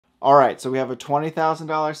All right, so we have a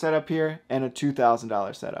 $20,000 setup here and a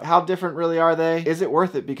 $2,000 setup. How different really are they? Is it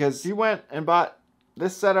worth it? Because if you went and bought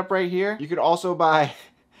this setup right here, you could also buy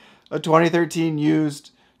a 2013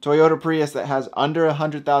 used Toyota Prius that has under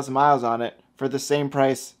 100,000 miles on it for the same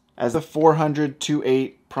price as the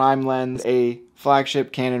 400-2.8 prime lens, a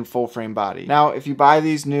flagship Canon full frame body. Now, if you buy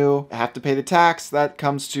these new, have to pay the tax. That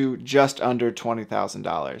comes to just under $20,000.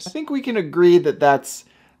 I think we can agree that that's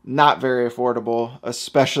not very affordable,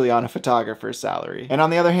 especially on a photographer's salary. And on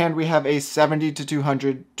the other hand, we have a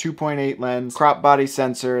 70-200 2.8 lens crop body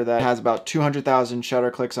sensor that has about 200,000 shutter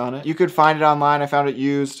clicks on it. You could find it online. I found it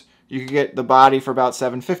used. You could get the body for about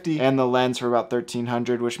 $750 and the lens for about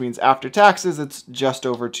 $1,300, which means after taxes, it's just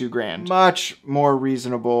over $2,000. Much more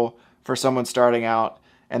reasonable for someone starting out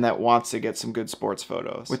and that wants to get some good sports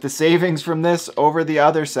photos. With the savings from this over the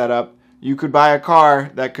other setup, you could buy a car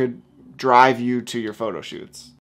that could drive you to your photo shoots.